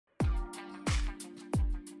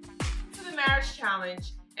Marriage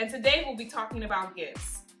Challenge, and today we'll be talking about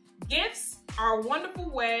gifts. Gifts are a wonderful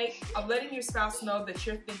way of letting your spouse know that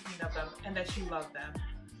you're thinking of them and that you love them.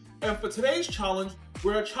 And for today's challenge,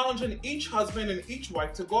 we're challenging each husband and each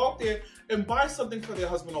wife to go out there and buy something for their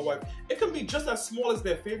husband or wife. It can be just as small as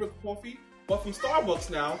their favorite coffee, but from Starbucks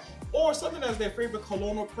now, or something as their favorite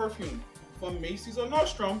cologne or perfume from Macy's or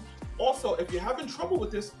Nordstrom. Also, if you're having trouble with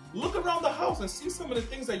this, look around the house and see some of the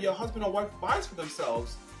things that your husband or wife buys for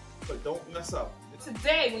themselves. But don't mess up.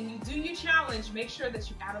 Today, when you do your challenge, make sure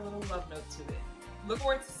that you add a little love note to it. Look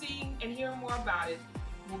forward to seeing and hearing more about it.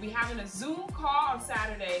 We'll be having a Zoom call on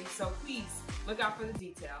Saturday, so please look out for the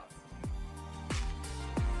details.